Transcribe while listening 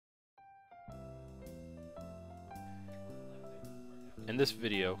In this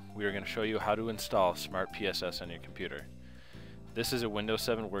video, we are going to show you how to install SmartPSS on your computer. This is a Windows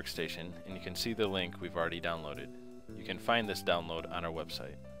 7 workstation, and you can see the link we've already downloaded. You can find this download on our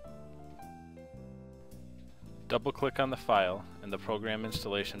website. Double-click on the file, and the program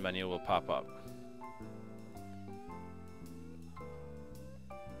installation menu will pop up.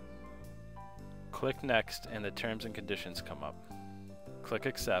 Click Next, and the terms and conditions come up. Click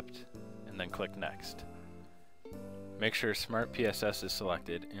Accept, and then click Next. Make sure SmartPSS is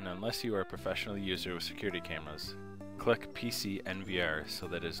selected, and unless you are a professional user with security cameras, click PC NVR so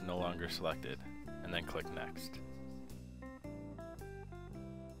that it is no longer selected, and then click Next.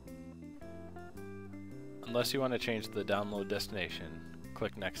 Unless you want to change the download destination,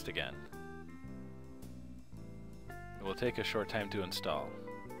 click Next again. It will take a short time to install.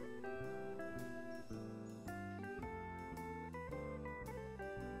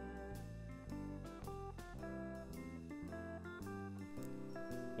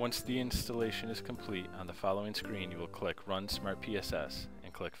 Once the installation is complete, on the following screen you will click Run SmartPSS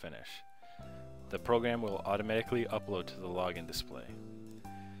and click Finish. The program will automatically upload to the login display.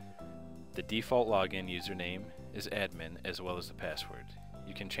 The default login username is admin as well as the password.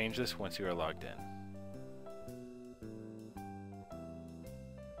 You can change this once you are logged in.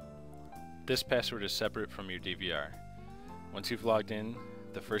 This password is separate from your DVR. Once you've logged in,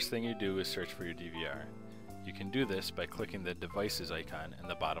 the first thing you do is search for your DVR. You can do this by clicking the Devices icon in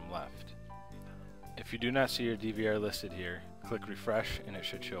the bottom left. If you do not see your DVR listed here, click Refresh and it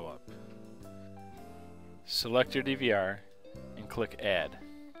should show up. Select your DVR and click Add.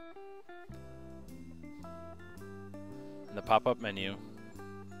 In the pop-up menu,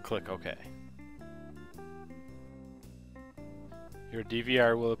 click OK. Your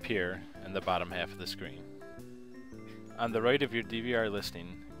DVR will appear in the bottom half of the screen. On the right of your DVR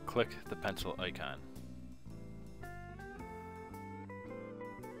listing, click the pencil icon.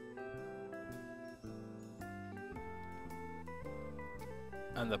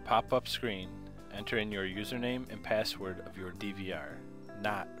 On the pop-up screen, enter in your username and password of your DVR,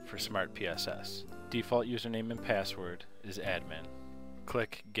 not for SmartPSS. Default username and password is admin.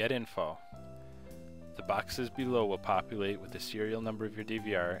 Click Get Info. The boxes below will populate with the serial number of your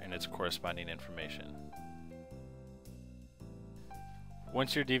DVR and its corresponding information.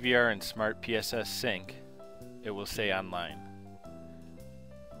 Once your DVR and SmartPSS sync, it will say online.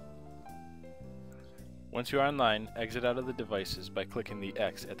 Once you are online, exit out of the devices by clicking the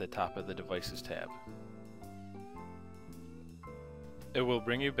X at the top of the Devices tab. It will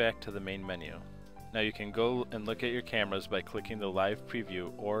bring you back to the main menu. Now you can go and look at your cameras by clicking the Live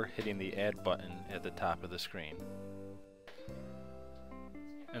Preview or hitting the Add button at the top of the screen.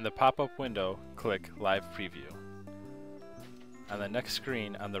 In the pop-up window, click Live Preview. On the next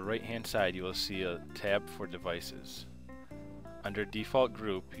screen on the right-hand side, you will see a tab for devices. Under Default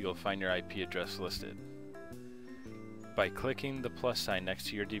Group, you will find your IP address listed. By clicking the plus sign next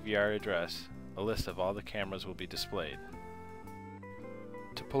to your DVR address, a list of all the cameras will be displayed.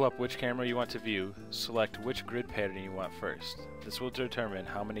 To pull up which camera you want to view, select which grid pattern you want first. This will determine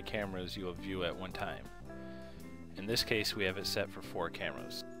how many cameras you will view at one time. In this case, we have it set for 4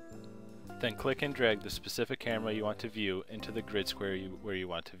 cameras. Then click and drag the specific camera you want to view into the grid square where you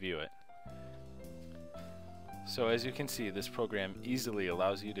want to view it. So as you can see, this program easily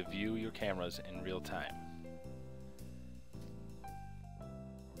allows you to view your cameras in real time.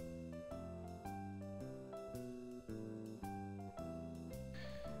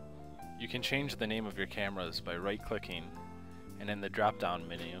 You can change the name of your cameras by right-clicking, and in the drop-down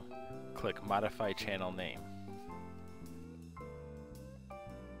menu, click Modify Channel Name.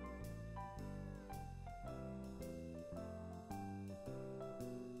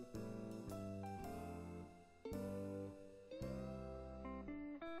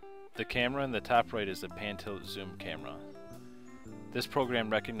 The camera in the top right is the pan-tilt zoom camera. This program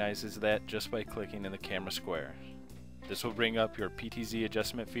recognizes that just by clicking in the camera square. This will bring up your PTZ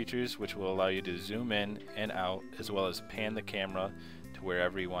adjustment features, which will allow you to zoom in and out as well as pan the camera to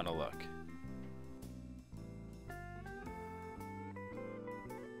wherever you want to look.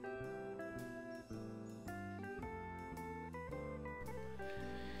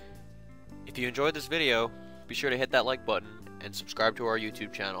 If you enjoyed this video, be sure to hit that like button and subscribe to our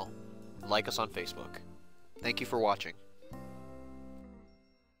YouTube channel. Like us on Facebook. Thank you for watching.